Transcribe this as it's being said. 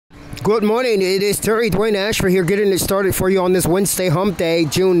Good morning. It is Terry Dwayne Ashford here getting it started for you on this Wednesday hump day,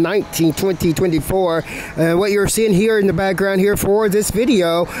 June 19, 2024. What you're seeing here in the background here for this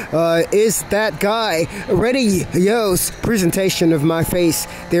video is that guy, Radio's presentation of my face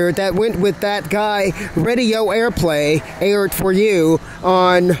there that went with that guy, Radio Airplay, aired for you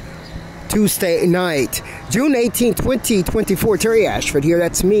on Tuesday night, June 18, 2024. Terry Ashford here.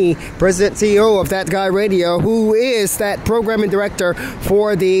 That's me, President CEO of That Guy Radio, who is that programming director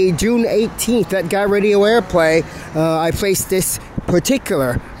for the June 18th That Guy Radio Airplay. I placed this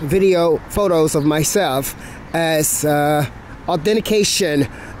particular video photos of myself as authentication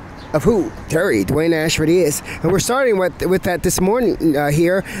of who Terry Dwayne Ashford is. And we're starting with that this morning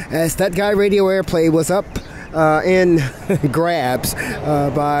here, as That Guy Radio Airplay was up in grabs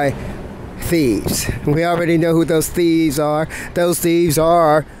by thieves. We already know who those thieves are. Those thieves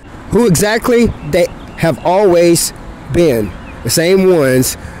are who exactly they have always been. The same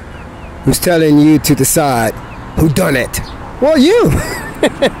ones who's telling you to decide who done it. Well, you.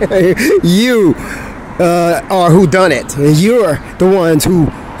 You are who done it. You're the ones who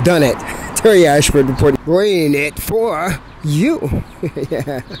done it. Terry Ashford reporting, bringing it for you.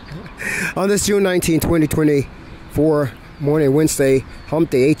 Yeah. On this June 19, 2024 morning, Wednesday, hump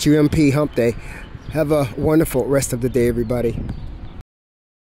day, H-U-M-P, hump day. Have a wonderful rest of the day, everybody.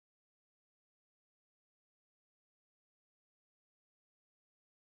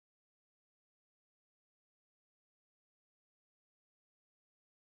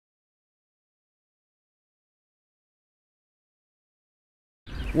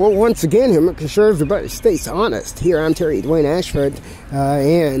 Well, once again, I'm making sure everybody stays honest. Here, I'm Terry Dwayne Ashford,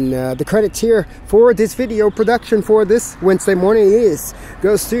 and the credits here for this video production for this Wednesday morning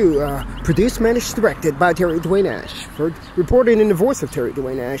goes to produced, managed, directed by Terry Dwayne Ashford, reporting in the voice of Terry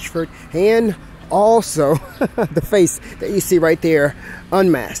Dwayne Ashford, and also the face that you see right there,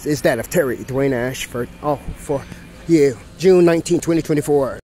 unmasked, is that of Terry Dwayne Ashford. All for you, June 19, 2024.